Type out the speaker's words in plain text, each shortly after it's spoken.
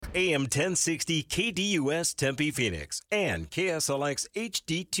AM 1060 KDUS Tempe Phoenix and KSLX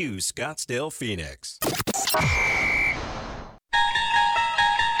HD2 Scottsdale Phoenix.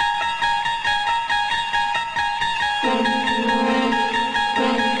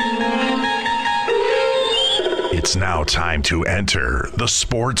 It's now time to enter the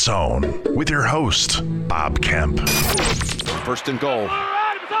Sports Zone with your host, Bob Kemp. First and goal.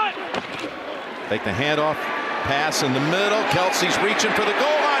 Take the handoff, pass in the middle. Kelsey's reaching for the goal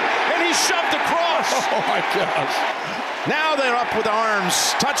line, and he's shoved across. Oh, my gosh. Now they're up with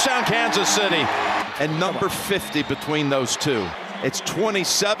arms. Touchdown, Kansas City. And number 50 between those two. It's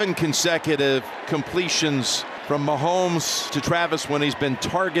 27 consecutive completions from Mahomes to Travis when he's been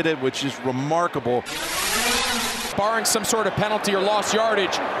targeted, which is remarkable. Barring some sort of penalty or lost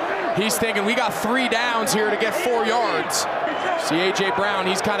yardage, he's thinking we got 3 downs here to get 4 yards. See A.J. Brown,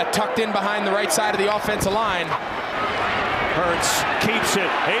 he's kind of tucked in behind the right side of the offensive line. Hurts keeps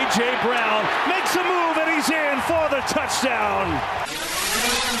it. A.J. Brown makes a move and he's in for the touchdown.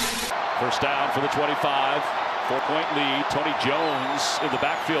 First down for the 25. 4-point lead. Tony Jones in the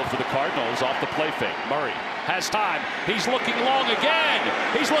backfield for the Cardinals off the play fake. Murray has time. He's looking long again.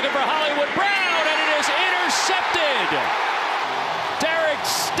 He's looking for Hollywood Brown, and it is intercepted. Derrick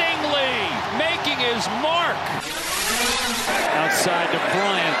Stingley making his mark. Outside to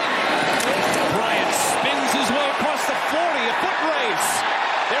Bryant. Bryant spins his way across the 40. A foot race.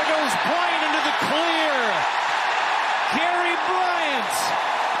 There goes Bryant into the clear. Gary Bryant.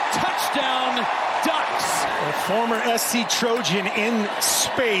 Touchdown, Ducks. A former SC Trojan in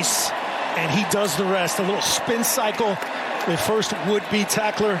space, and he does the rest. A little spin cycle. The first would-be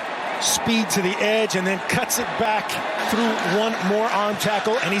tackler, speed to the edge, and then cuts it back through one more arm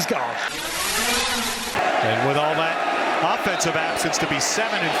tackle, and he's gone. And with all that offensive absence to be 7-3,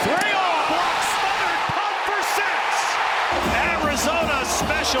 block smothered, pump for 6. Arizona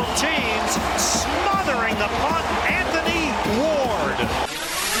special teams smothering the punt. Anthony Ward.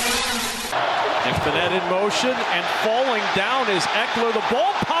 Infinite in motion and falling down is Eckler. The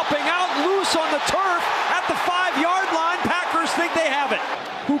ball popping out loose on the turf at the 5-yard line. Packers think they have it.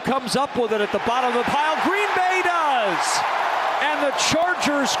 Who comes up with it at the bottom of the pile? Green Bay does. And the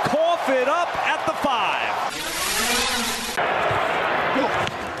Chargers cough it up at the 5.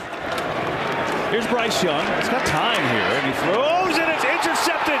 Here's Bryce Young. He's got time here, and he throws, and it's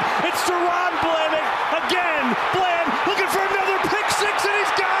intercepted. It's Deron Bland again. Bland looking for another pick six, and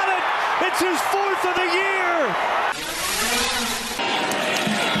he's got it. It's his 4th of the year.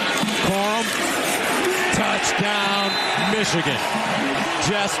 Corum, touchdown, Michigan.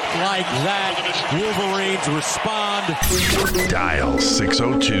 Just like that, Wolverines respond. Dial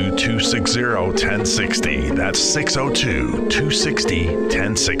 602-260-1060. That's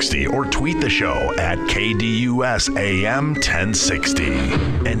 602-260-1060. Or tweet the show at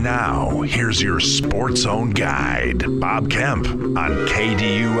KDUSAM1060. And now, here's your Sports Zone guide, Bob Kemp, on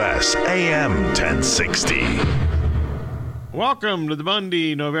KDUSAM1060. Welcome to the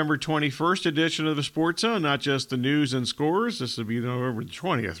Monday, November 21st edition of the Sports Zone. Not just the news and scores. This will be November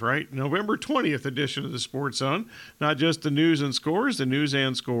 20th, right? November 20th edition of the Sports Zone. Not just the news and scores, the news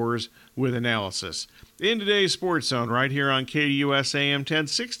and scores with analysis. In today's Sports Zone, right here on KDUS AM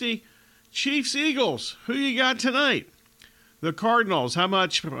 1060, Chiefs-Eagles. Who you got tonight? The Cardinals. How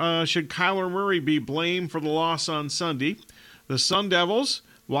much should Kyler Murray be blamed for the loss on Sunday? The Sun Devils.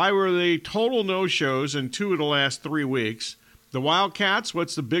 Why were they total no-shows in 2 of the last 3 weeks? The Wildcats,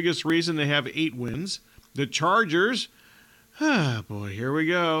 what's the biggest reason they have 8 wins? The Chargers, boy, here we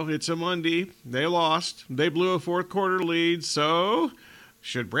go. It's a Monday. They lost. They blew a fourth-quarter lead. So,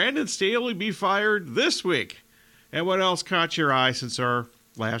 should Brandon Staley be fired this week? And what else caught your eye since our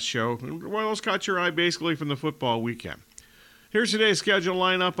last show? What else caught your eye basically from the football weekend? Here's today's schedule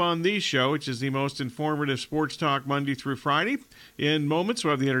lineup on the show, which is the most informative sports talk Monday through Friday. In moments,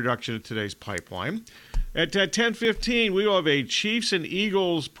 we'll have the introduction of today's pipeline. At 10:15, we will have a Chiefs and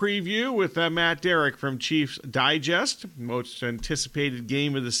Eagles preview with Matt Derrick from Chiefs Digest, most anticipated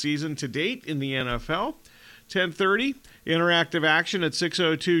game of the season to date in the NFL. 10:30, interactive action at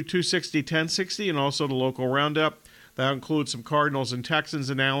 602-260-1060, and also the local roundup. That includes some Cardinals and Texans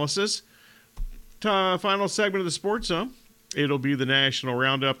analysis. Final segment of the Sports Zone. It'll be the national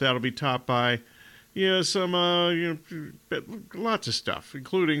roundup. That'll be topped by some lots of stuff,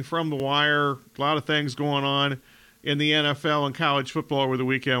 including From the Wire, a lot of things going on in the NFL and college football over the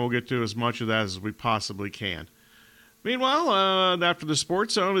weekend. We'll get to as much of that as we possibly can. Meanwhile, after the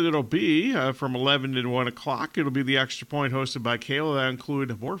Sports Zone, it'll be from 11 to 1 o'clock. It'll be the Extra Point hosted by Kayla. That'll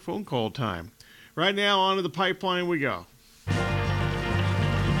include more phone call time. Right now, onto the pipeline we go.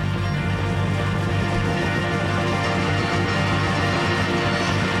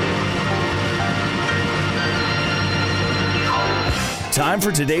 Time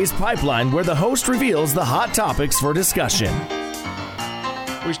for today's Pipeline, where the host reveals the hot topics for discussion.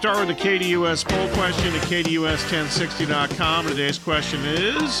 We start with the KDUS poll question at KDUS1060.com. Today's question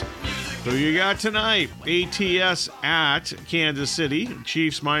is, who you got tonight? ATS at Kansas City.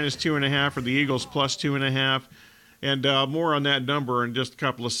 Chiefs -2.5 or the Eagles +2.5. And more on that number in just a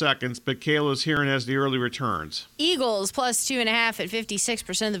couple of seconds. But Kayla's here and has the early returns. Eagles +2.5 at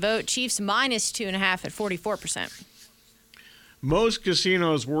 56% of the vote. Chiefs -2.5 at 44%. Most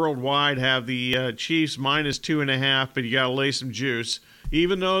casinos worldwide have the Chiefs -2.5, but you got to lay some juice.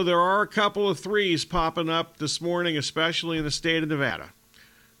 Even though there are a couple of threes popping up this morning, especially in the state of Nevada.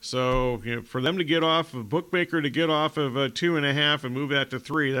 So for them to get off, a bookmaker to get off of 2.5 and move that to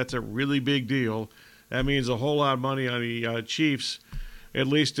 3, that's a really big deal. That means a whole lot of money on the Chiefs, at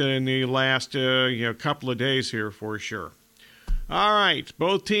least in the last couple of days here for sure. All right,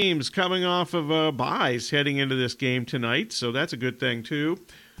 both teams coming off of byes heading into this game tonight, so that's a good thing too.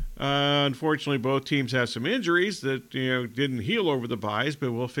 Unfortunately, both teams have some injuries that didn't heal over the byes,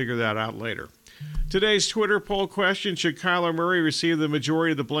 but we'll figure that out later. Today's Twitter poll question, should Kyler Murray receive the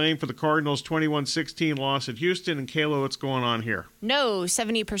majority of the blame for the Cardinals' 21-16 loss at Houston? And Kayla, what's going on here? No,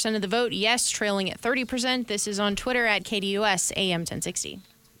 70% of the vote, yes, trailing at 30%. This is on Twitter at KDUS AM 1060.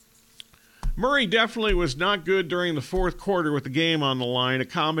 Murray definitely was not good during the fourth quarter with the game on the line. A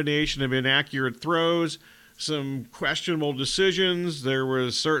combination of inaccurate throws, some questionable decisions. There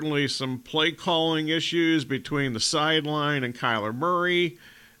was certainly some play calling issues between the sideline and Kyler Murray.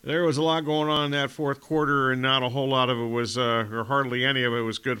 There was a lot going on in that fourth quarter, and not a whole lot of it was, or hardly any of it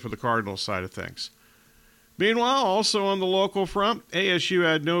was good for the Cardinals side of things. Meanwhile, also on the local front, ASU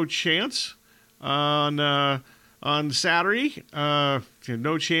had no chance on Saturday.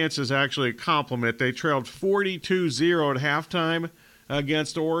 No chance is actually a compliment. They trailed 42-0 at halftime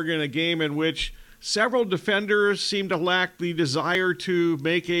against Oregon, a game in which several defenders seemed to lack the desire to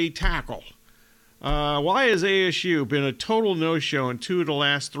make a tackle. Why has ASU been a total no-show in 2 of the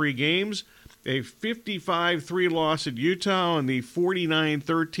last 3 games? A 55-3 loss at Utah and the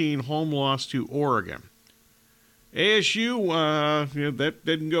 49-13 home loss to Oregon. ASU, that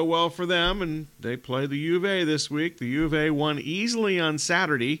didn't go well for them, and they play the UofA this week. The UofA won easily on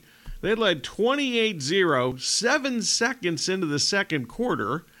Saturday. They led 28-0, 7 seconds into the second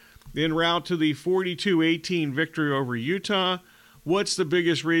quarter, en route to the 42-18 victory over Utah. What's the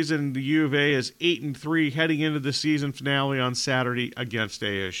biggest reason the UofA is 8-3 heading into the season finale on Saturday against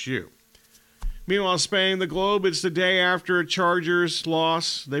ASU? Meanwhile, spanning the globe, it's the day after a Chargers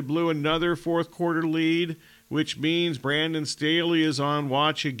loss. They blew another fourth quarter lead, which means Brandon Staley is on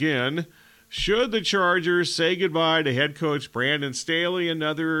watch again. Should the Chargers say goodbye to head coach Brandon Staley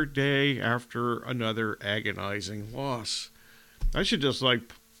another day after another agonizing loss? I should just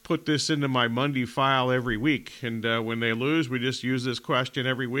put this into my Monday file every week, and when they lose, we just use this question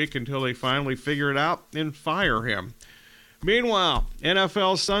every week until they finally figure it out and fire him. Meanwhile,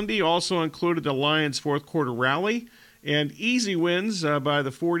 NFL Sunday also included the Lions' fourth quarter rally and easy wins by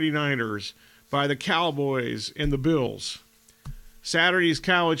the 49ers, by the Cowboys, and the Bills. Saturday's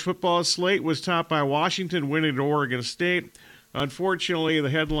college football slate was topped by Washington winning at Oregon State. Unfortunately,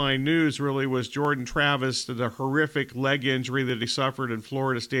 the headline news really was Jordan Travis, the horrific leg injury that he suffered in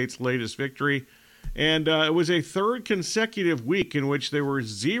Florida State's latest victory. And it was a third consecutive week in which there were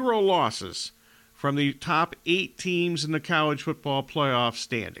 0 losses from the top 8 teams in the college football playoff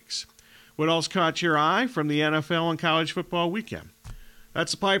standings. What else caught your eye from the NFL and college football weekend?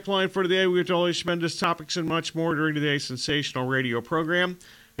 That's the pipeline for today. We have all these tremendous topics and much more during today's sensational radio program.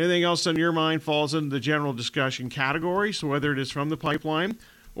 Anything else on your mind falls into the general discussion category. So whether it is from the pipeline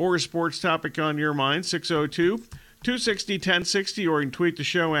or a sports topic on your mind, 602-260-1060, or you can tweet the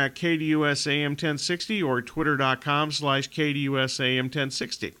show at KDUSAM1060 or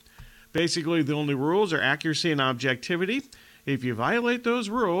twitter.com/KDUSAM1060. Basically, the only rules are accuracy and objectivity. If you violate those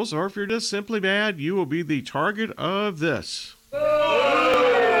rules, or if you're just simply bad, you will be the target of this.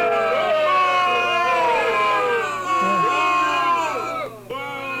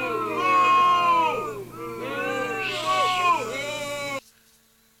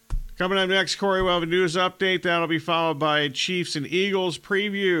 Coming up next, Corey, we'll have a news update. That'll be followed by a Chiefs and Eagles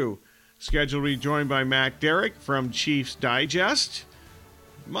preview. Scheduled to be joined by Matt Derrick from Chiefs Digest.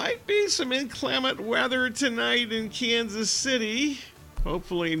 Might be some inclement weather tonight in Kansas City.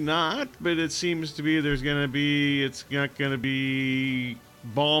 Hopefully not, but it seems to be it's not going to be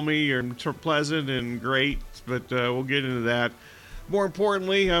balmy or pleasant and great, but we'll get into that. More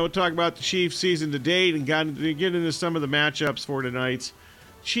importantly, I will talk about the Chiefs season to date and get into some of the matchups for tonight's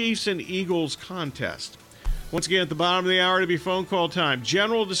Chiefs and Eagles contest. Once again, at the bottom of the hour, to be phone call time.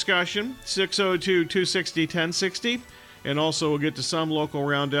 General discussion, 602-260-1060. And also we'll get to some local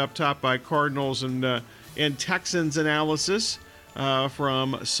roundup topped by Cardinals and Texans analysis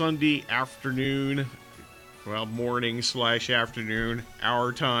from Sunday afternoon, morning/afternoon,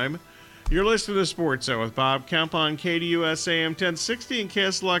 our time. You're listening to Sports Zone with Bob Kemp on KDUS AM 1060 and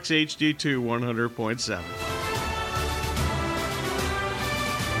KSLX HD2 100.7.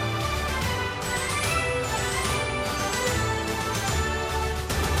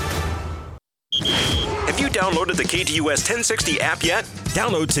 Have you downloaded the KDUS 1060 app yet?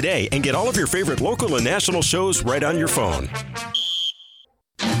 Download today and get all of your favorite local and national shows right on your phone.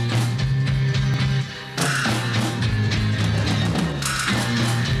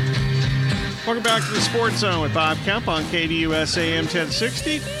 Welcome back to the Sports Zone with Bob Kemp on KDUS AM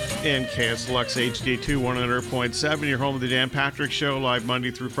 1060 and KSLX HD2 100.7. Your home of the Dan Patrick Show, live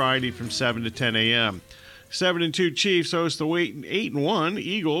Monday through Friday from 7 to 10 a.m. 7-2 Chiefs host the 8-1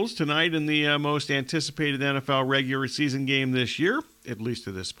 Eagles tonight in the most anticipated NFL regular season game this year, at least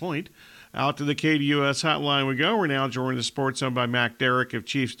to this point. Out to the KDUS hotline we go. We're now joined in the Sports Zone by Matt Derrick of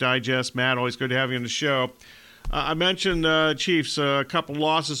Chiefs Digest. Matt, always good to have you on the show. I mentioned Chiefs, a couple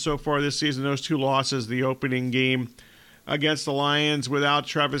losses so far this season. Those two losses, the opening game against the Lions without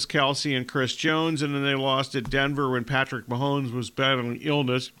Travis Kelce and Chris Jones, and then they lost at Denver when Patrick Mahomes was battling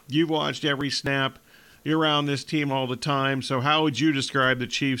illness. You've watched every snap. You're around this team all the time. So how would you describe the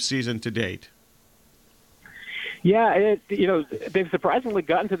Chiefs' season to date? Yeah, they've surprisingly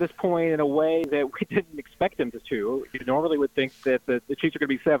gotten to this point in a way that we didn't expect them to. You normally would think that the Chiefs are going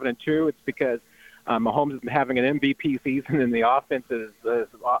to be 7-2. It's because Mahomes is having an MVP season and the offense is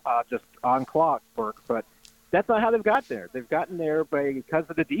just on clock work. But that's not how they've got there. They've gotten there because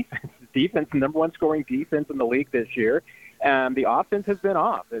of the defense. The defense, the number one scoring defense in the league this year. The offense has been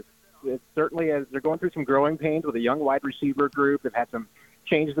off. It's certainly as they're going through some growing pains with a young wide receiver group. They've had some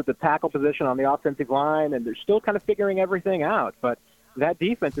changes at the tackle position on the offensive line, and they're still kind of figuring everything out. But that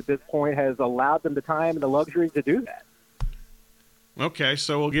defense at this point has allowed them the time and the luxury to do that. Okay,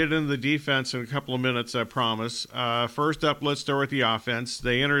 so we'll get into the defense in a couple of minutes, I promise. First up, let's start with the offense.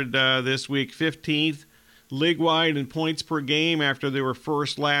 They entered this week 15th league-wide in points per game after they were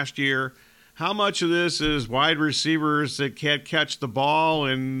first last year. How much of this is wide receivers that can't catch the ball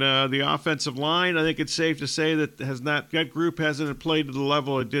and the offensive line? I think it's safe to say that group hasn't played to the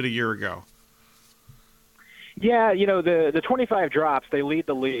level it did a year ago. Yeah, the 25 drops, they lead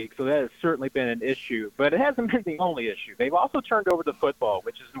the league, so that has certainly been an issue. But it hasn't been the only issue. They've also turned over the football,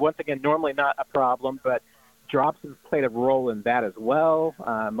 which is, once again, normally not a problem, but drops have played a role in that as well.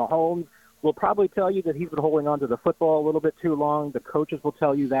 Mahomes will probably tell you that he's been holding on to the football a little bit too long. The coaches will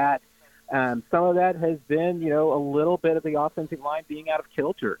tell you that. Some of that has been, a little bit of the offensive line being out of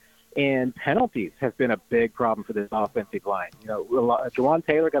kilter. And penalties have been a big problem for this offensive line. Jawan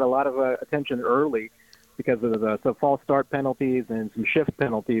Taylor got a lot of attention early because of the false start penalties and some shift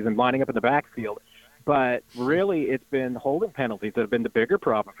penalties and lining up in the backfield. But really, it's been holding penalties that have been the bigger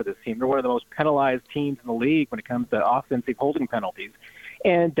problem for this team. They're one of the most penalized teams in the league when it comes to offensive holding penalties.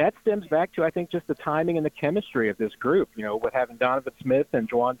 And that stems back to, I think, just the timing and the chemistry of this group. With having Donovan Smith and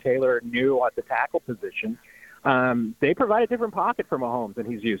Jawan Taylor new at the tackle position, they provide a different pocket for Mahomes than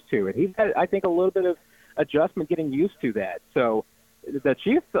he's used to. And he's had, I think, a little bit of adjustment getting used to that. So the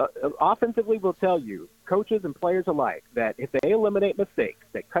Chiefs offensively will tell you, coaches and players alike, that if they eliminate mistakes,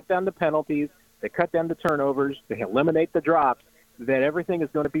 they cut down the penalties, they cut down the turnovers, they eliminate the drops, that everything is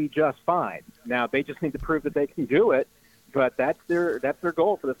going to be just fine. Now, they just need to prove that they can do it, but that's their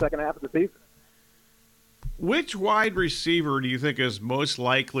goal for the second half of the season. Which wide receiver do you think is most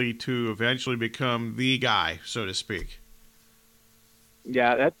likely to eventually become the guy, so to speak?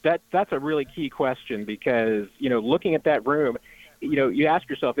 Yeah, that's a really key question because, looking at that room, you ask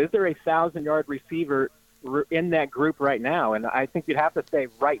yourself, is there a 1,000-yard receiver in that group right now? And I think you'd have to say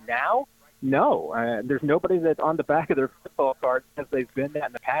right now, no. There's nobody that's on the back of their football card because they've been that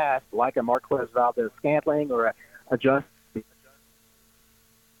in the past, like a Marquez Valdez-Scantling or a Justin.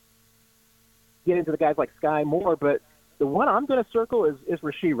 Get into the guys like Sky Moore, but the one I'm going to circle is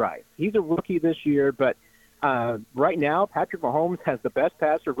Rashee Rice. He's a rookie this year, but right now Patrick Mahomes has the best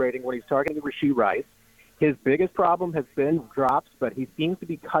passer rating when he's targeting Rashee Rice. His biggest problem has been drops, but he seems to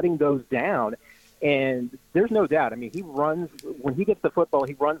be cutting those down. And there's no doubt. I mean, he runs – when he gets the football,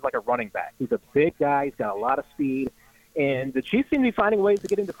 he runs like a running back. He's a big guy. He's got a lot of speed. And the Chiefs seem to be finding ways to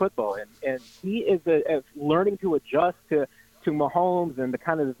get into football. And he is learning to adjust to Mahomes and the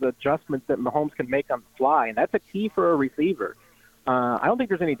kind of adjustments that Mahomes can make on the fly. And that's a key for a receiver. I don't think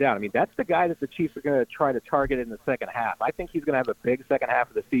there's any doubt. I mean, that's the guy that the Chiefs are going to try to target in the second half. I think he's going to have a big second half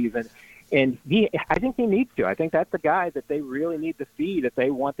of the season. And I think he needs to. I think that's the guy that they really need to feed if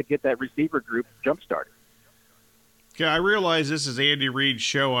they want to get that receiver group jump-started. Okay, I realize this is Andy Reid's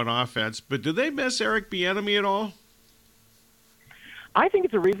show on offense, but do they miss Eric Bieniemy at all? I think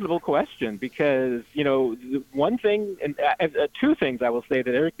it's a reasonable question because, one thing and two things I will say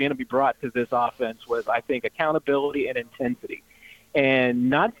that Eric Bieniemy brought to this offense was, I think, accountability and intensity. And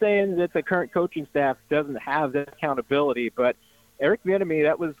not saying that the current coaching staff doesn't have that accountability, but Eric Bieniemy,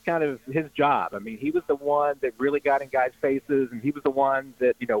 that was kind of his job. I mean, he was the one that really got in guys' faces, and he was the one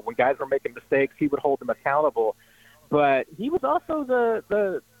that, when guys were making mistakes, he would hold them accountable. But he was also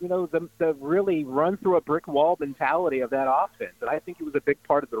the really run through a brick wall mentality of that offense, and I think he was a big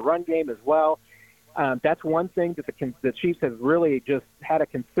part of the run game as well. That's one thing that the Chiefs have really just had a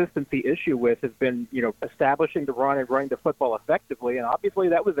consistency issue with, has been establishing the run and running the football effectively, and obviously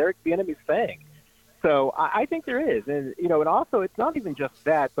that was Eric Bieniemy's thing. So I think there is, and and also it's not even just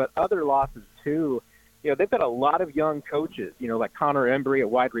that, but other losses too. They've got a lot of young coaches, like Connor Embry, a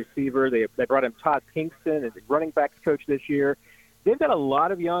wide receiver. They brought in Todd Kingston as a running backs coach this year. They've got a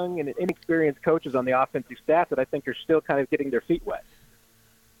lot of young and inexperienced coaches on the offensive staff that I think are still kind of getting their feet wet.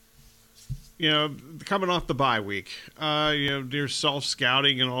 Coming off the bye week, there's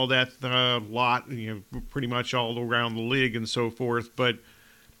self-scouting and all that lot, pretty much all around the league and so forth. But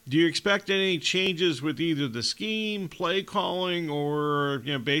do you expect any changes with either the scheme, play calling, or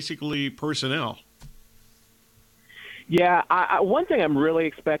basically personnel? Yeah, one thing I'm really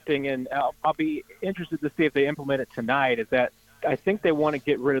expecting, and I'll be interested to see if they implement it tonight, is that I think they want to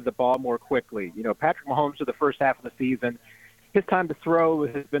get rid of the ball more quickly. Patrick Mahomes for the first half of the season, his time to throw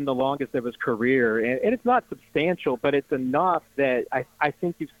has been the longest of his career, and it's not substantial, but it's enough that I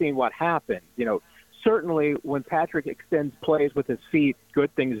think you've seen what happened. Certainly when Patrick extends plays with his feet,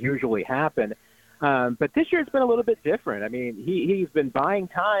 good things usually happen. But this year it's been a little bit different. I mean, he's been buying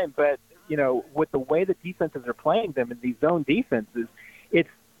time, but with the way the defenses are playing them in these zone defenses, it's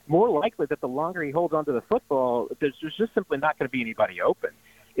more likely that the longer he holds onto the football, there's just simply not going to be anybody open.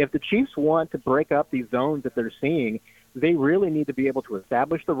 If the Chiefs want to break up these zones that they're seeing, they really need to be able to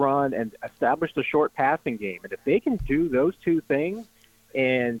establish the run and establish the short passing game. And if they can do those two things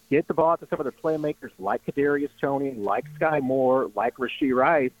and get the ball to some of their playmakers like Kadarius Toney, like Sky Moore, like Rashee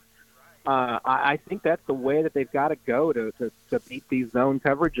Rice, I think that's the way that they've got to go to beat these zone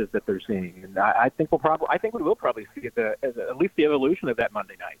coverages that they're seeing. And I think we will probably see at least the evolution of that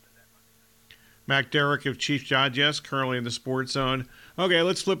Monday night. Matt Derrick of Chiefs Digest, currently in the Sports Zone. Okay,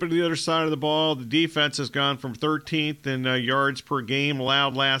 let's flip it to the other side of the ball. The defense has gone from 13th in yards per game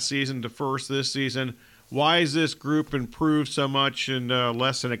allowed last season to first this season. Why has this group improved so much in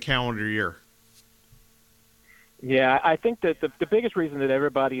less than a calendar year? Yeah, I think that the biggest reason that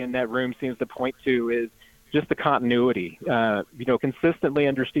everybody in that room seems to point to is just the continuity. Consistently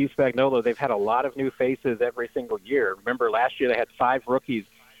under Steve Spagnuolo, they've had a lot of new faces every single year. Remember, last year they had 5 rookies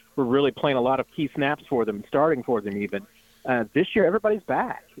who were really playing a lot of key snaps for them, starting for them even. This year, everybody's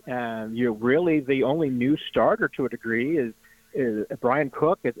back. Really the only new starter to a degree is Brian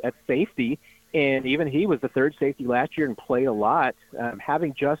Cook at safety. And even he was the third safety last year and played a lot.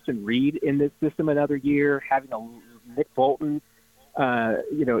 Having Justin Reed in this system another year, having a Nick Bolton,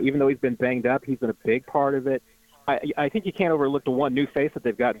 even though he's been banged up, he's been a big part of it. I think you can't overlook the one new face that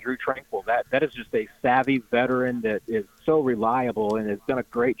they've got, Drew Tranquill. That is just a savvy veteran that is so reliable and has done a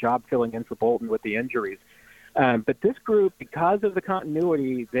great job filling in for Bolton with the injuries. But this group, because of the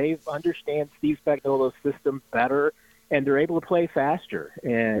continuity, they understand Steve Spagnuolo's system better, and they're able to play faster.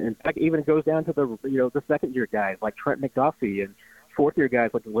 And in fact, even it goes down to the second-year guys like Trent McDuffie and fourth-year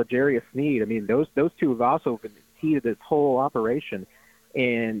guys like L'Jarius Sneed. I mean, those two have also been key to this whole operation.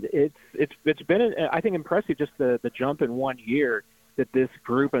 And it's been, I think, impressive just the jump in 1 year that this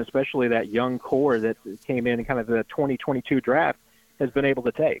group, and especially that young core that came in kind of the 2022 draft, has been able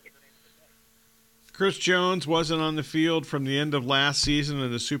to take. Chris Jones wasn't on the field from the end of last season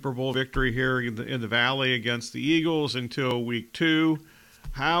in the Super Bowl victory here in the Valley against the Eagles until week 2.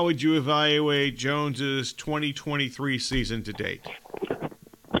 How would you evaluate Jones's 2023 season to date?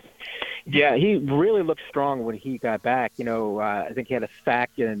 Yeah, he really looked strong when he got back. I think he had a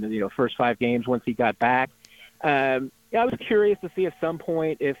sack in the first 5 games once he got back. I was curious to see at some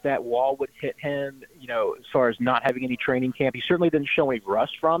point if that wall would hit him, as far as not having any training camp. He certainly didn't show any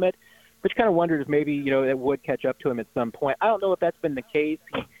rust from it. But you kind of wondered if maybe, it would catch up to him at some point. I don't know if that's been the case.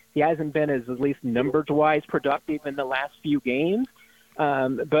 He hasn't been as, at least numbers-wise, productive in the last few games.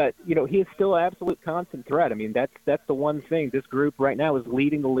 But, he is still an absolute constant threat. I mean, that's the one thing. This group right now is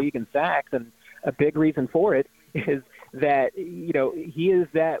leading the league in sacks, and a big reason for it is that, he is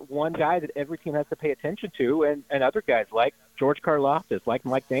that one guy that every team has to pay attention to, and other guys like George Karlaftis, like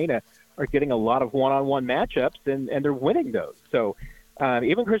Mike Dana, are getting a lot of one-on-one matchups, and they're winning those. So,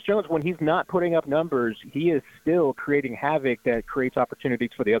 Even Chris Jones, when he's not putting up numbers, he is still creating havoc that creates opportunities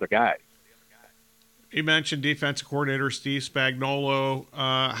for the other guys. You mentioned defensive coordinator Steve Spagnuolo.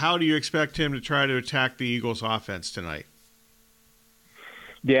 How do you expect him to try to attack the Eagles' offense tonight?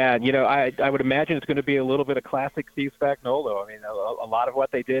 Yeah, I would imagine it's going to be a little bit of classic Steve Spagnuolo. I mean, a lot of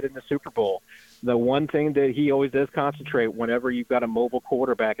what they did in the Super Bowl. The one thing that he always does concentrate whenever you've got a mobile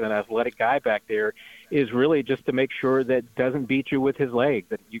quarterback and an athletic guy back there is really just to make sure that doesn't beat you with his legs,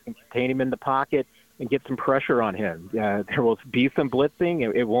 that you can contain him in the pocket and get some pressure on him. There will be some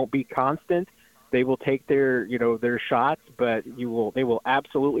blitzing. It won't be constant. They will take their shots, but they will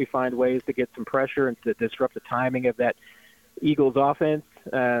absolutely find ways to get some pressure and to disrupt the timing of that Eagles offense.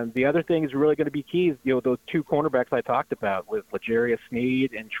 The other thing is really going to be key is, those two cornerbacks I talked about with L'Jarius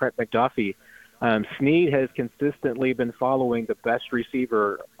Sneed and Trent McDuffie. Sneed has consistently been following the best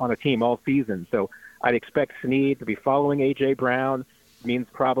receiver on a team all season. So I'd expect Sneed to be following A.J. Brown. It means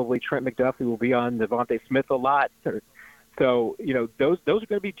probably Trent McDuffie will be on Devontae Smith a lot. So, those are going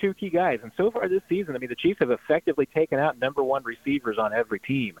to be two key guys. And so far this season, the Chiefs have effectively taken out number one receivers on every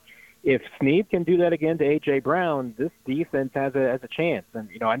team. If Sneed can do that again to A.J. Brown, this defense has a chance. And,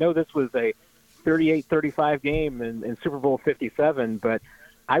 I know this was a 38-35 game in Super Bowl 57, but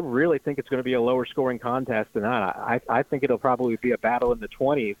I really think it's going to be a lower scoring contest than that. I think it'll probably be a battle in the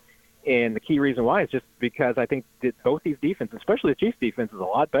 20s. And the key reason why is just because I think that both these defenses, especially the Chiefs defense, is a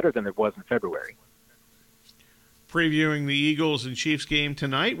lot better than it was in February. Previewing the Eagles and Chiefs game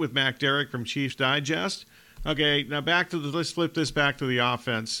tonight with Matt Derrick from Chiefs Digest. Okay, now let's flip this back to the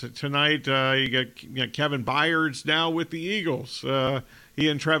offense. Tonight, you got Kevin Byard's now with the Eagles. He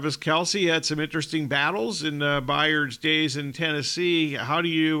and Travis Kelce had some interesting battles in Byard's days in Tennessee. How do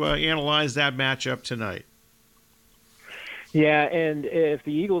you analyze that matchup tonight? Yeah, and if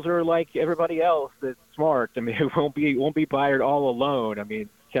the Eagles are like everybody else that's smart, it won't be Byard all alone.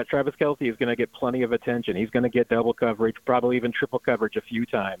 Travis Kelce is going to get plenty of attention. He's going to get double coverage, probably even triple coverage a few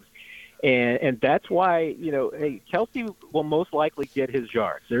times. And that's why, Kelce will most likely get his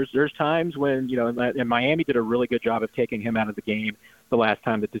yards. There's times when, and Miami did a really good job of taking him out of the game the last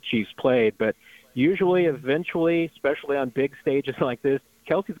time that the Chiefs played. But usually, eventually, especially on big stages like this,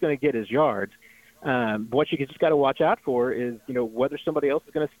 Kelce's going to get his yards. What you just got to watch out for is, whether somebody else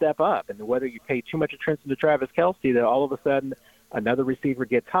is going to step up and whether you pay too much attention to Travis Kelce that all of a sudden another receiver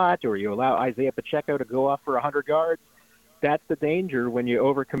gets hot or you allow Isaiah Pacheco to go off for 100 yards. That's the danger when you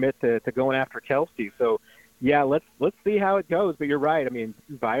overcommit to going after Kelce. So, yeah, let's see how it goes. But you're right.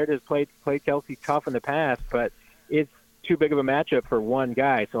 Byard has played Kelce tough in the past, but it's too big of a matchup for one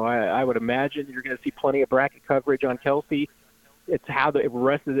guy. So I would imagine you're going to see plenty of bracket coverage on Kelce. It's how the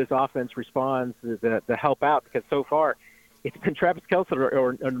rest of this offense responds to help out, because so far it's been Travis Kelce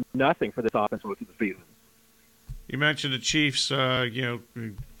or nothing for this offense most of the season. You mentioned the Chiefs,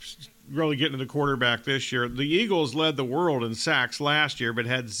 really getting to the quarterback this year. The Eagles led the world in sacks last year, but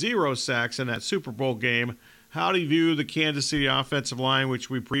had 0 sacks in that Super Bowl game. How do you view the Kansas City offensive line, which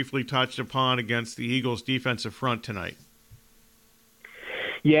we briefly touched upon, against the Eagles' defensive front tonight?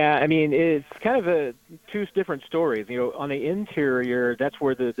 Yeah, it's kind of two different stories. On the interior, that's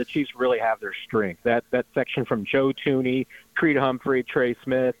where the Chiefs really have their strength. That section from Joe Tooney, Creed Humphrey, Trey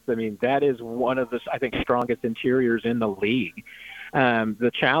Smith, that is one of the, I think, strongest interiors in the league.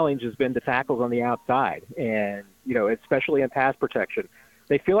 The challenge has been the tackles on the outside, and especially in pass protection.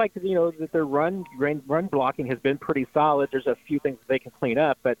 They feel like that their run blocking has been pretty solid. There's a few things they can clean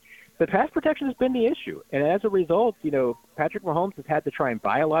up, but the pass protection has been the issue. And as a result, Patrick Mahomes has had to try and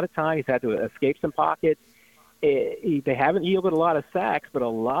buy a lot of time. He's had to escape some pockets. They haven't yielded a lot of sacks, but a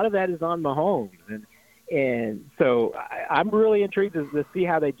lot of that is on Mahomes. And so I'm really intrigued to see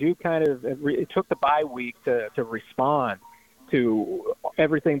how they do it took the bye week to respond to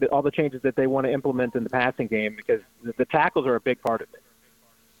everything, all the changes that they want to implement in the passing game, because the tackles are a big part of it.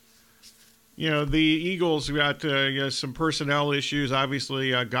 The Eagles got some personnel issues.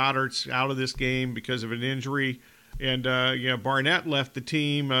 Obviously, Goddard's out of this game because of an injury. And, Barnett left the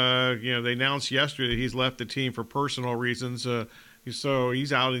team. They announced yesterday that he's left the team for personal reasons. So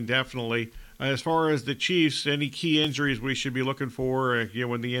he's out indefinitely. As far as the Chiefs, any key injuries we should be looking for,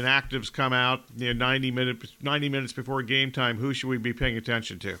 when the inactives come out, 90 minutes before game time, who should we be paying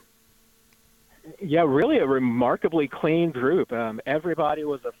attention to? Yeah, really a remarkably clean group. Everybody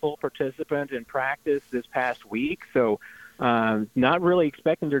was a full participant in practice this past week, so not really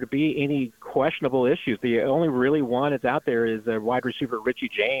expecting there to be any questionable issues. The only really one that's out there is wide receiver Richie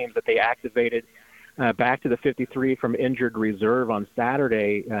James that they activated back to the 53 from injured reserve on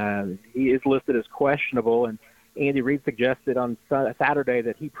Saturday. He is listed as questionable, and Andy Reid suggested on Saturday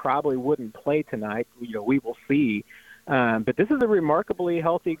that he probably wouldn't play tonight. We will see. But this is a remarkably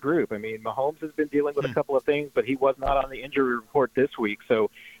healthy group. I mean, Mahomes has been dealing with a couple of things, but he was not on the injury report this week. So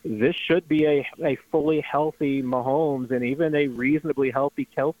this should be a fully healthy Mahomes and even a reasonably healthy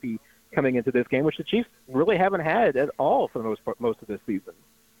Kelsey coming into this game, which the Chiefs really haven't had at all for the most of this season.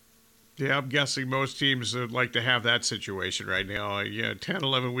 Yeah, I'm guessing most teams would like to have that situation right now. 10,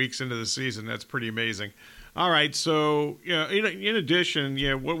 11 weeks into the season, that's pretty amazing. All right, so in addition,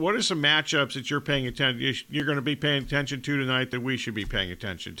 what are some matchups that you're paying attention? You're going to be paying attention to tonight that we should be paying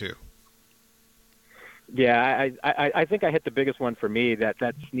attention to? Yeah, I think I hit the biggest one for me. That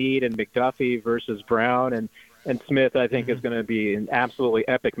Snead and McDuffie versus Brown and Smith, I think, is going to be an absolutely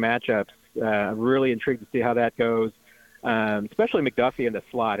epic matchup. I'm really intrigued to see how that goes, especially McDuffie in the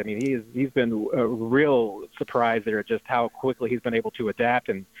slot. I mean, he's been a real surprise there at just how quickly he's been able to adapt,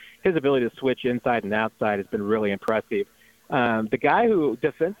 and his ability to switch inside and outside has been really impressive. The guy who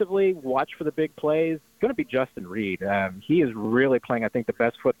defensively watch for the big plays is going to be Justin Reed. He is really playing, I think, the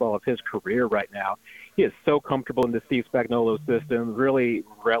best football of his career right now. He is so comfortable in the Steve Spagnuolo system, really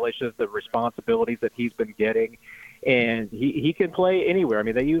relishes the responsibilities that he's been getting, and he can play anywhere. I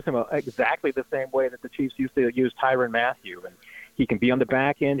mean, they use him exactly the same way that the Chiefs used to use Tyrann Mathieu, and he can be on the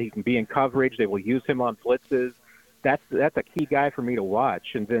back end, he can be in coverage, they will use him on blitzes. That's a key guy for me to watch.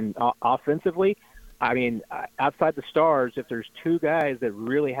 And then offensively, I mean, outside the stars, if there's two guys that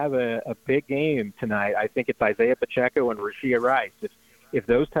really have a big game tonight, I think it's Isaiah Pacheco and Rashee Rice. If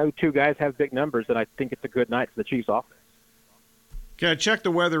those two guys have big numbers, then I think it's a good night for the Chiefs offense. Okay, I checked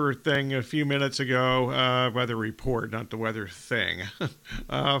the weather thing a few minutes ago, weather report, not the weather thing.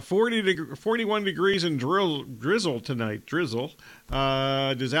 41 degrees and drizzle tonight. Drizzle.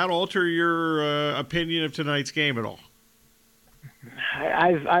 Does that alter your opinion of tonight's game at all?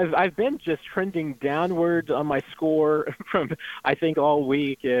 I've been just trending downwards on my score from I think all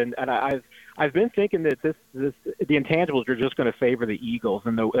week, and I've been thinking that the intangibles are just going to favor the Eagles,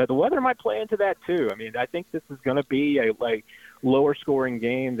 and the weather might play into that too. I mean, I think this is going to be a lower scoring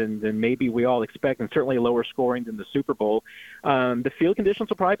game than maybe we all expect, and certainly lower scoring than the Super Bowl. The field conditions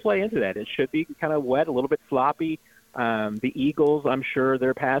will probably play into that. It should be kind of wet, a little bit sloppy. The Eagles, I'm sure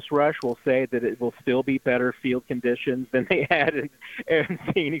their pass rush will say that it will still be better field conditions than they had in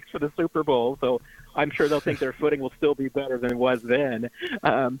Phoenix for the Super Bowl. So I'm sure they'll think their footing will still be better than it was then.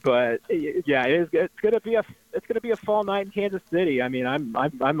 But yeah, it's going to be a fall night in Kansas City. I mean, I'm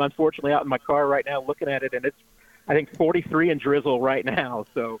unfortunately out in my car right now looking at it, and it's I think 43 and drizzle right now.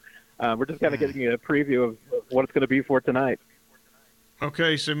 So we're just kind of getting a preview of what it's going to be for tonight.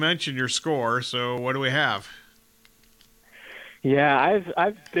 Okay, so mention your score. So what do we have? Yeah,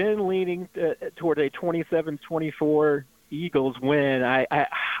 I've been leaning toward a 27-24 Eagles win. I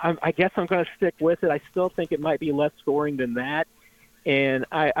guess I'm going to stick with it. I still think it might be less scoring than that, and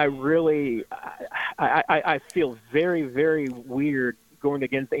I really feel very, very weird going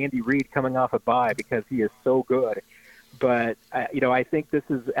against Andy Reid coming off a bye because he is so good. But I think this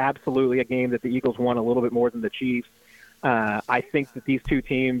is absolutely a game that the Eagles won a little bit more than the Chiefs. I think that these two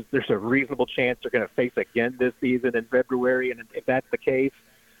teams, there's a reasonable chance they're going to face again this season in February, and if that's the case,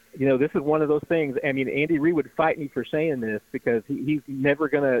 this is one of those things. I mean, Andy Reid would fight me for saying this because he's never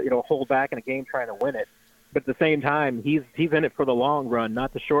going to hold back in a game trying to win it. But at the same time, he's in it for the long run,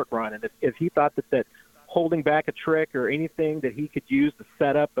 not the short run. And if he thought that holding back a trick or anything that he could use to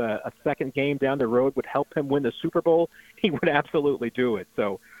set up a second game down the road would help him win the Super Bowl, he would absolutely do it.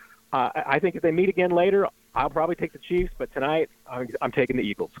 So I think if they meet again later, I'll probably take the Chiefs, but tonight I'm taking the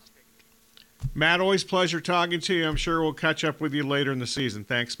Eagles. Matt, always pleasure talking to you. I'm sure we'll catch up with you later in the season.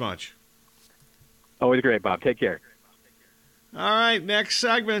 Thanks much. Always great, Bob. Take care. All right, next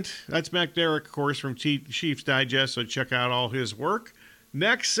segment. That's Matt Derrick, of course, from Chiefs Digest, so check out all his work.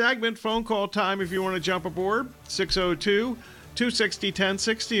 Next segment, phone call time if you want to jump aboard,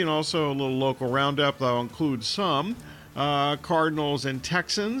 602-260-1060, and also a little local roundup that'll include some Cardinals and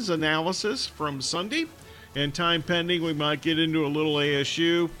Texans analysis from Sunday. And time pending, we might get into a little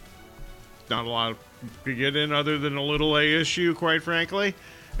ASU. Not a lot to get in other than a little ASU, quite frankly.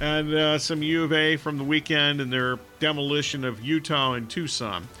 And some UofA from the weekend and their demolition of Utah and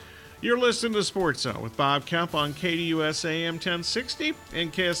Tucson. You're listening to Sports Zone with Bob Kemp on KDUS AM 1060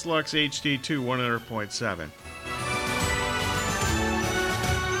 and KSLX HD2 100.7.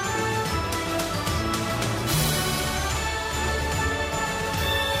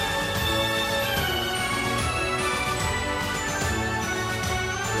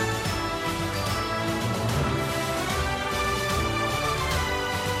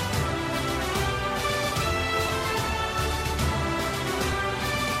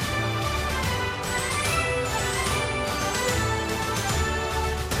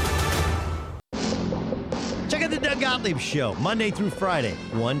 Gottlieb Show, Monday through Friday,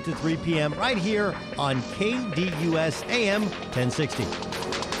 1 to 3 p.m. right here on KDUS AM 1060.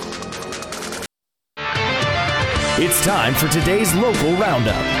 It's time for today's local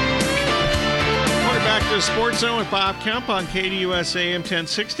roundup. We're back to the Sports Zone with Bob Kemp on KDUS AM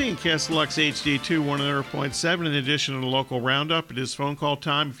 1060 and KSLX HD2 100.7. In addition to the local roundup, it is phone call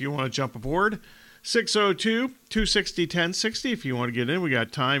time if you want to jump aboard. 602-260-1060 if you want to get in. We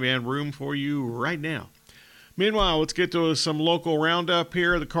got time and room for you right now. Meanwhile, let's get to some local roundup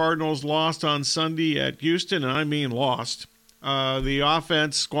here. The Cardinals lost on Sunday at Houston, and I mean lost. The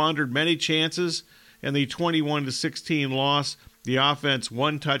offense squandered many chances in the 21-16 loss. The offense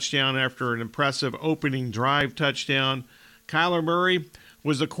one touchdown after an impressive opening drive touchdown. Kyler Murray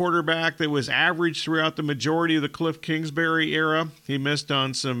was the quarterback that was average throughout the majority of the Cliff Kingsbury era. He missed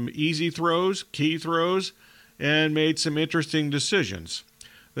on some easy throws, key throws, and made some interesting decisions.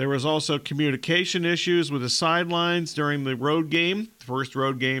 There was also communication issues with the sidelines during the road game, first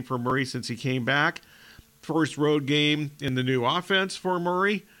road game for Murray since he came back, first road game in the new offense for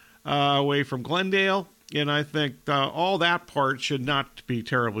Murray, away from Glendale, and I think all that part should not be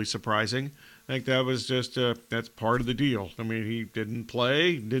terribly surprising. I think that was just that's part of the deal. I mean, he didn't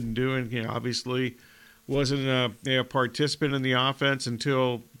play, didn't do anything. Obviously, wasn't a participant in the offense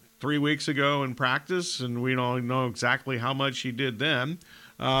until 3 weeks ago in practice, and we don't know exactly how much he did then.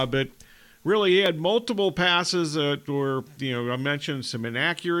 But really, he had multiple passes that were, I mentioned some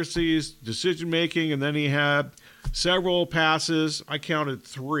inaccuracies, decision making, and then he had several passes. I counted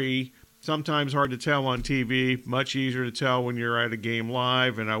 3. Sometimes hard to tell on TV, much easier to tell when you're at a game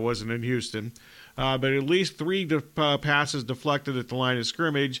live, and I wasn't in Houston. But at least 3 passes deflected at the line of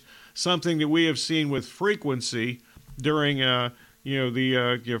scrimmage, something that we have seen with frequency during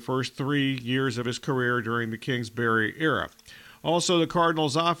the first 3 years of his career during the Kingsbury era. Also, the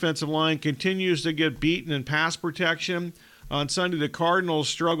Cardinals' offensive line continues to get beaten in pass protection. On Sunday, the Cardinals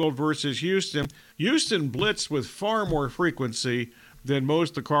struggled versus Houston. Houston blitzed with far more frequency than most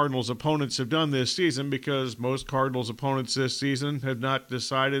of the Cardinals' opponents have done this season, because most Cardinals' opponents this season have not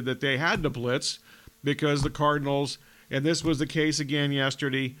decided that they had to blitz, because the Cardinals, and this was the case again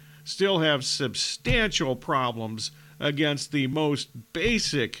yesterday, still have substantial problems against the most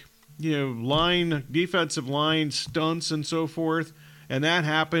basic, defensive line stunts and so forth, and that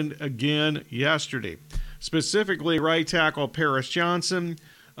happened again yesterday. Specifically, right tackle Paris Johnson,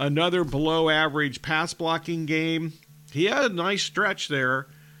 another below-average pass-blocking game. He had a nice stretch there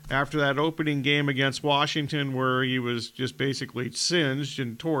after that opening game against Washington where he was just basically singed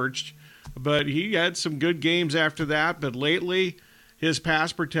and torched. But he had some good games after that, but lately his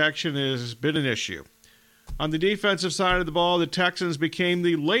pass protection has been an issue. On the defensive side of the ball, the Texans became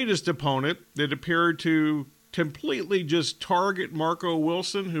the latest opponent that appeared to completely just target Marco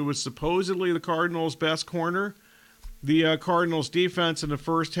Wilson, who was supposedly the Cardinals' best corner. The Cardinals' defense in the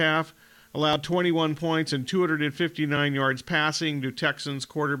first half allowed 21 points and 259 yards passing to Texans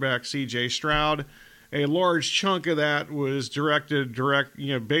quarterback C.J. Stroud. A large chunk of that was directed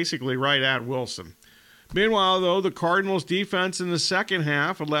basically right at Wilson. Meanwhile, though, the Cardinals' defense in the second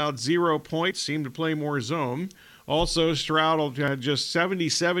half allowed 0 points, seemed to play more zone. Also, Stroud had just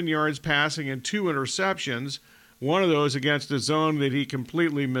 77 yards passing and 2 interceptions, one of those against a zone that he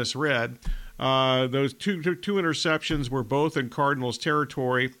completely misread. Those two interceptions were both in Cardinals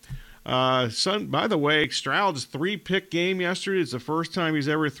territory. By the way, Stroud's 3-pick game yesterday is the first time he's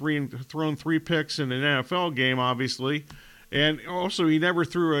ever thrown 3 picks in an NFL game, obviously. And also, he never had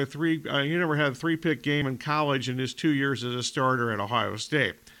a 3-pick game in college in his 2 years as a starter at Ohio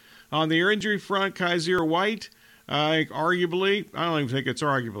State. On the injury front, Kaiser White, I don't even think it's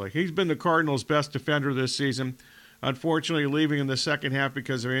arguably. He's been the Cardinals' best defender this season. Unfortunately, leaving in the second half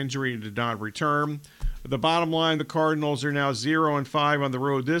because of injury, he did not return. The bottom line, the Cardinals are now 0-5 on the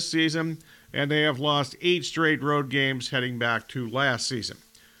road this season, and they have lost 8 straight road games heading back to last season.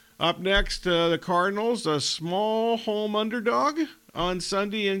 Up next, the Cardinals, a small home underdog on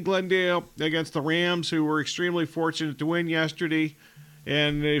Sunday in Glendale against the Rams, who were extremely fortunate to win yesterday.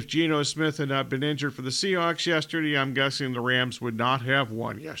 And if Geno Smith had not been injured for the Seahawks yesterday, I'm guessing the Rams would not have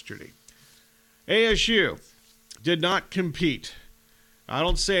won yesterday. ASU did not compete. I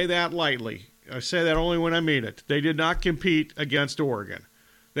don't say that lightly. I say that only when I mean it. They did not compete against Oregon.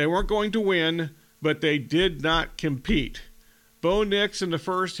 They weren't going to win, but they did not compete. Bo Nix in the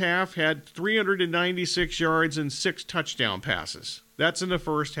first half had 396 yards and 6 touchdown passes. That's in the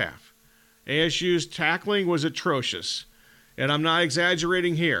first half. ASU's tackling was atrocious. And I'm not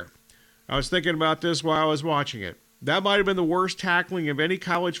exaggerating here. I was thinking about this while I was watching it. That might have been the worst tackling of any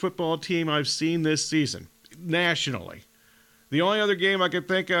college football team I've seen this season, nationally. The only other game I could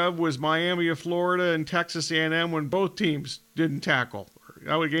think of was Miami of Florida and Texas A&M when both teams didn't tackle.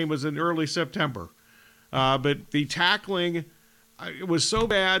 That game was in early September. But the tackling it was so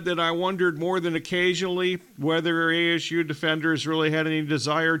bad that I wondered more than occasionally whether ASU defenders really had any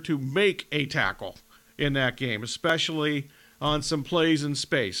desire to make a tackle in that game, especially on some plays in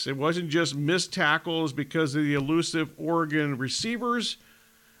space. It wasn't just missed tackles because of the elusive Oregon receivers.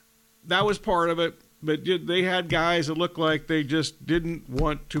 That was part of it, but they had guys that looked like they just didn't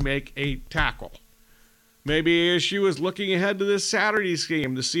want to make a tackle. Maybe ASU is looking ahead to this Saturday's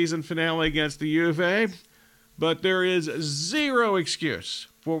game, the season finale against the UofA, but there is zero excuse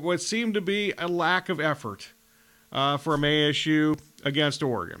for what seemed to be a lack of effort from ASU against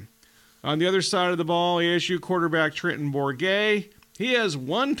Oregon. On the other side of the ball, ASU quarterback Trenton Bourguet, he has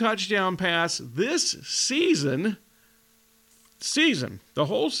one touchdown pass this season, the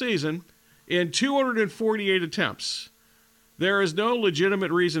whole season, in 248 attempts. There is no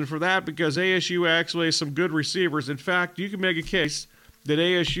legitimate reason for that because ASU actually has some good receivers. In fact, you can make a case that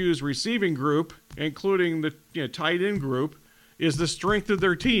ASU's receiving group, including the tight end group, is the strength of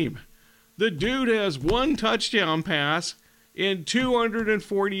their team. The dude has one touchdown pass in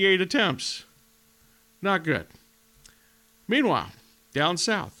 248 attempts. Not good. Meanwhile, down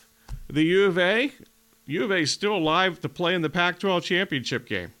south, the UofA is still alive to play in the Pac-12 championship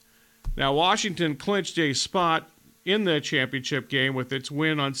game. Now, Washington clinched a spot in the championship game with its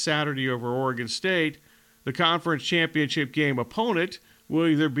win on Saturday over Oregon State. The conference championship game opponent will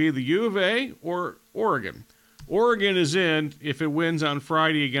either be the UofA or Oregon. Oregon is in if it wins on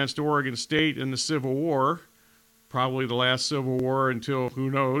Friday against Oregon State in the Civil War. Probably the last Civil War until, who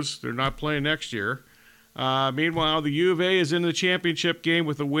knows, they're not playing next year. Meanwhile, the UofA is in the championship game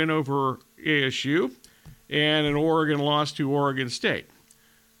with a win over ASU and an Oregon loss to Oregon State.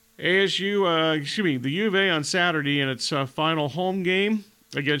 The UofA on Saturday in its final home game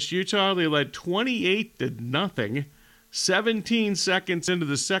against Utah, they led 28-0, 17 seconds into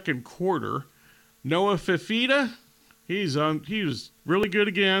the second quarter. Noah Fifita, he was really good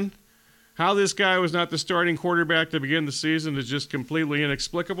again. How this guy was not the starting quarterback to begin the season is just completely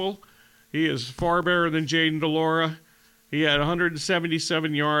inexplicable. He is far better than Jaden DeLaura. He had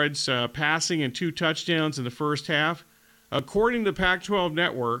 177 yards passing and 2 touchdowns in the first half. According to Pac-12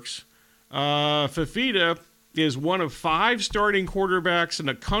 networks, Fifita is one of 5 starting quarterbacks in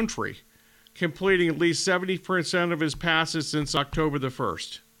the country completing at least 70% of his passes since October the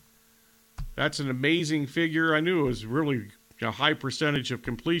 1st. That's an amazing figure. I knew it was really a high percentage of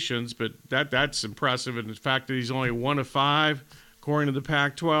completions, but that's impressive. And the fact that he's only 1 of 5, according to the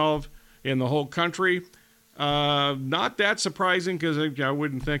Pac-12, in the whole country, not that surprising because I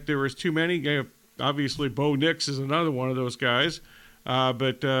wouldn't think there was too many. Obviously, Bo Nix is another one of those guys,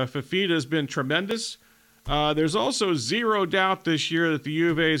 but Fifita has been tremendous. There's also zero doubt this year that the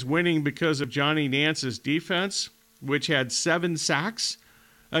UofA is winning because of Johnny Nance's defense, which had 7 sacks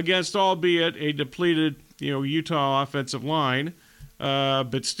against, albeit a depleted Utah offensive line.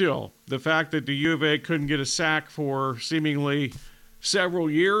 But still, the fact that the UofA couldn't get a sack for seemingly several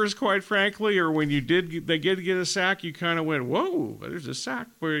years, quite frankly, or when they did get a sack, you kind of went, whoa, there's a sack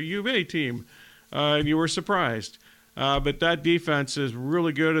for a UofA team, and you were surprised. But that defense is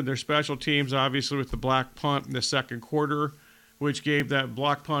really good, and their special teams, obviously, with the block punt in the second quarter, which gave that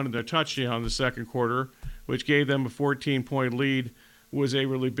block punt and their touchdown in the second quarter, which gave them a 14-point lead, was a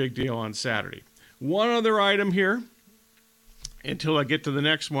really big deal on Saturday. One other item here, until I get to the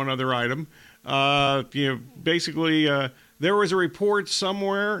next one other item. Basically, there was a report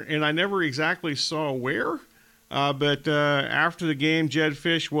somewhere, and I never exactly saw where, but after the game, Jed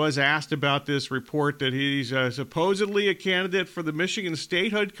Fish was asked about this report that he's supposedly a candidate for the Michigan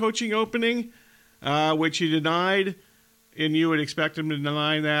State head coaching opening, which he denied, and you would expect him to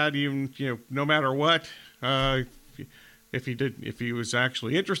deny that even, no matter what. If he was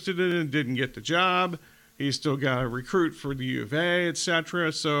actually interested in it and didn't get the job, he's still got to recruit for the UofA,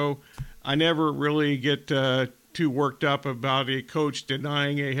 etc. So I never really get too worked up about a coach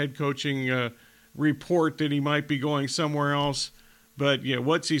denying a head coaching report that he might be going somewhere else. But,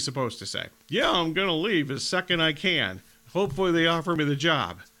 what's he supposed to say? Yeah, I'm going to leave as second I can. Hopefully they offer me the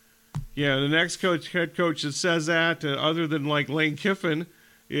job. The next head coach that says that, other than like Lane Kiffin,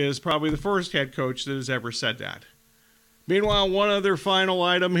 is probably the first head coach that has ever said that. Meanwhile, one other final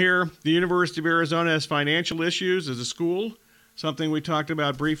item here. The University of Arizona has financial issues as a school, something we talked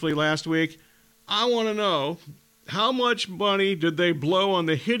about briefly last week. I want to know, how much money did they blow on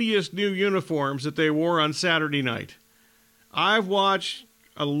the hideous new uniforms that they wore on Saturday night? I've watched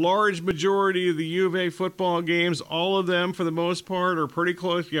a large majority of the UofA football games. All of them, for the most part, are pretty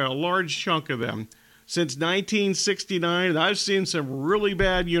close. A large chunk of them. since 1969. I've seen some really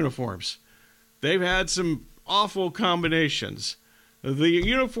bad uniforms. They've had some awful combinations. The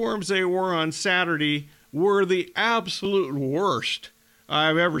uniforms they wore on Saturday were the absolute worst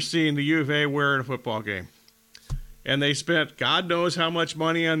I've ever seen the UofA wear in a football game. And they spent God knows how much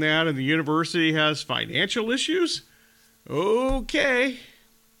money on that, and the university has financial issues? Okay.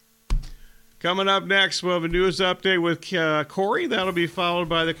 Coming up next, we'll have a news update with Corey. That'll be followed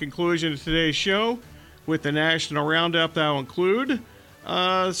by the conclusion of today's show with the National Roundup. That'll include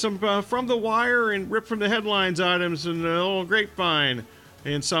some from the wire and rip from the headlines items and a little grapevine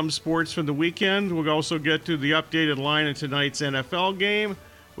and some sports from the weekend. We'll also get to the updated line in tonight's NFL game,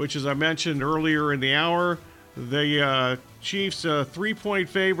 which, as I mentioned earlier in the hour, the Chiefs 3-point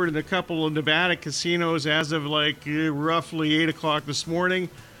favorite in a couple of Nevada casinos as of roughly 8 o'clock this morning.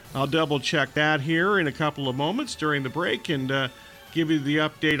 I'll double check that here in a couple of moments during the break and give you the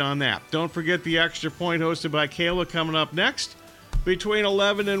update on that. Don't forget the Extra Point hosted by Kayla coming up next between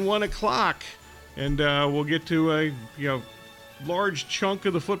 11 and 1 o'clock. And we'll get to a large chunk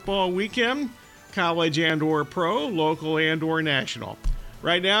of the football weekend, college and or pro, local and or national.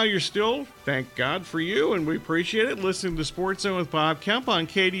 Right now, you're still, thank God for you, and we appreciate it, listening to Sports Zone with Bob Kemp on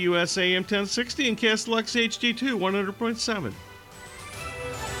KDUS AM 1060 and KSLX HD2 100.7.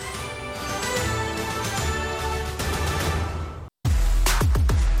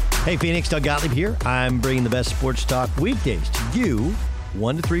 Hey, Phoenix, Doug Gottlieb here. I'm bringing the best sports talk weekdays to you,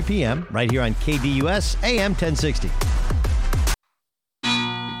 1 to 3 p.m., right here on KDUS AM 1060.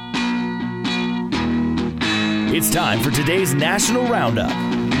 It's time for today's National Roundup.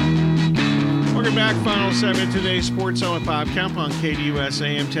 Welcome back. Final segment of today's Sports Zone with Bob Kemp on KDUS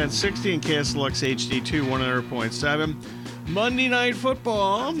AM 1060 and KSLX HD2 100.7. Monday Night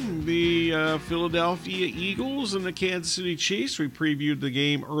Football, the Philadelphia Eagles and the Kansas City Chiefs. We previewed the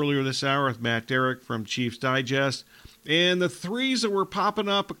game earlier this hour with Matt Derrick from Chiefs Digest. And the threes that were popping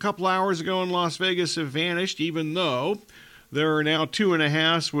up a couple hours ago in Las Vegas have vanished, even though there are now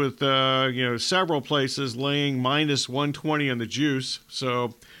 2.5s with several places laying minus 120 on the juice.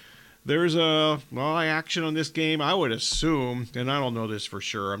 So there's action on this game, I would assume, and I don't know this for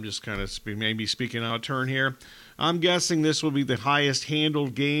sure. I'm just kind of maybe speaking out of turn here. I'm guessing this will be the highest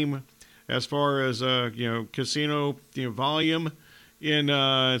handled game as far as casino volume in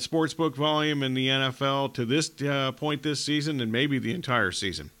sportsbook volume in the NFL to this point this season, and maybe the entire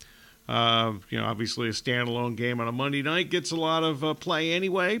season. Obviously a standalone game on a Monday night gets a lot of play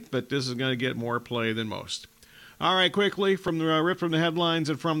anyway, but this is going to get more play than most. All right, quickly from the rip from the headlines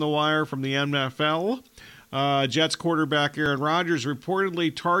and from the wire from the NFL. Jets quarterback Aaron Rodgers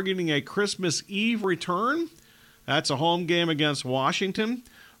reportedly targeting a Christmas Eve return. That's a home game against Washington.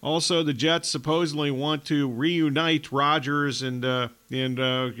 Also, the Jets supposedly want to reunite Rodgers and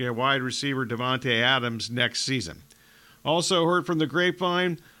wide receiver Devontae Adams next season. Also heard from the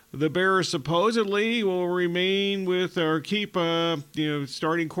grapevine, the Bears supposedly will remain with or keep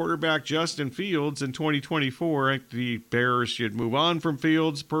starting quarterback Justin Fields in 2024. I think the Bears should move on from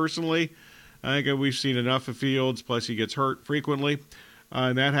Fields personally. I think we've seen enough of Fields, plus he gets hurt frequently.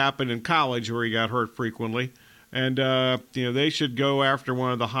 And that happened in college where he got hurt frequently. And, they should go after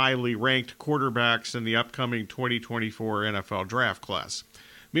one of the highly ranked quarterbacks in the upcoming 2024 NFL draft class.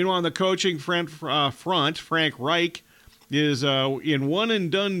 Meanwhile, on the coaching front, Frank Reich is in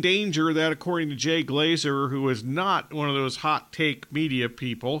one-and-done danger. That, according to Jay Glazer, who is not one of those hot take media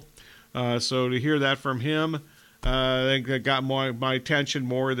people. So to hear that from him, I think that got my attention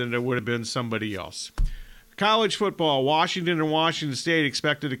more than it would have been somebody else. College football, Washington and Washington State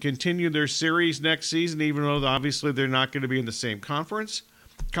expected to continue their series next season, even though obviously they're not going to be in the same conference.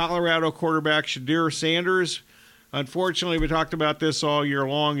 Colorado quarterback Shedeur Sanders, unfortunately, we talked about this all year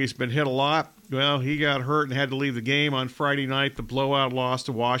long. He's been hit a lot. Well, he got hurt and had to leave the game on Friday night, the blowout loss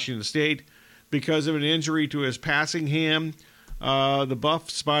to Washington State, because of an injury to his passing hand. The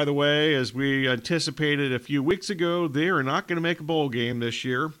Buffs, by the way, as we anticipated a few weeks ago, they are not going to make a bowl game this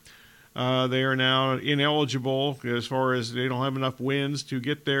year. They are now ineligible as far as they don't have enough wins to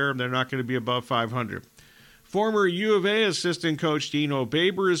get there. They're not going to be above 500. Former UofA assistant coach Dino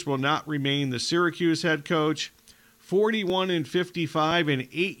Babers will not remain the Syracuse head coach. 41-55 in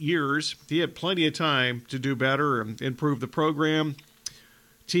 8 years. He had plenty of time to do better and improve the program.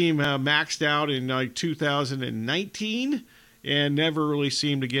 Team maxed out in 2019 and never really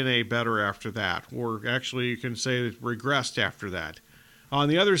seemed to get any better after that. Or actually, you can say it regressed after that. On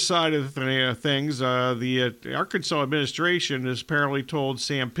the other side of things, the Arkansas administration has apparently told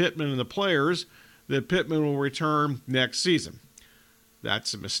Sam Pittman and the players that Pittman will return next season.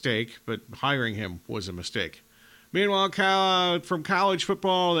 That's a mistake, but hiring him was a mistake. Meanwhile, from college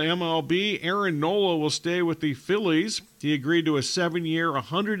football, the MLB, Aaron Nola will stay with the Phillies. He agreed to a 7-year,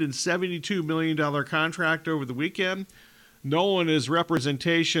 $172 million contract over the weekend. Nola and his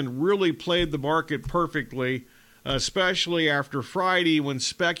representation really played the market perfectly, especially after Friday when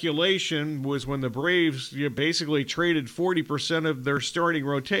speculation was when the Braves basically traded 40% of their starting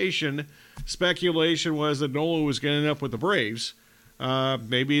rotation. Speculation was that Nola was going to end up with the Braves.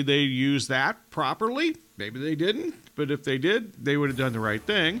 Maybe they used that properly. Maybe they didn't. But if they did, they would have done the right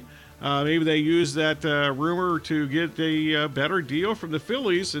thing. Maybe they used that rumor to get a better deal from the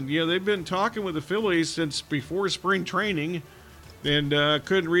Phillies. And, they've been talking with the Phillies since before spring training and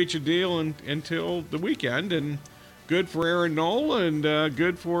couldn't reach a deal until the weekend. And good for Aaron Nola and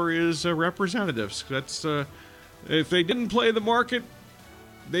good for his representatives. That's if they didn't play the market,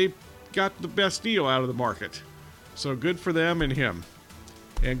 they got the best deal out of the market. So good for them and him.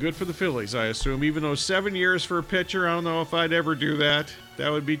 And good for the Phillies, I assume. Even though 7 years for a pitcher, I don't know if I'd ever do that.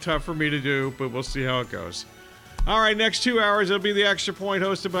 That would be tough for me to do, but we'll see how it goes. All right, next 2 hours, it'll be the Extra Point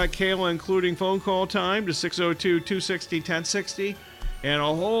hosted by Kayla, including phone call time to 602-260-1060. And a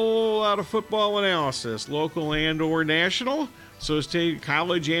whole lot of football analysis, local and or national. So stay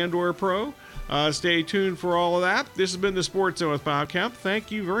college and or pro. Stay tuned for all of that. This has been the Sports Zone with Bob Kemp. Thank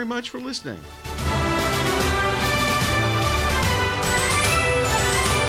you very much for listening.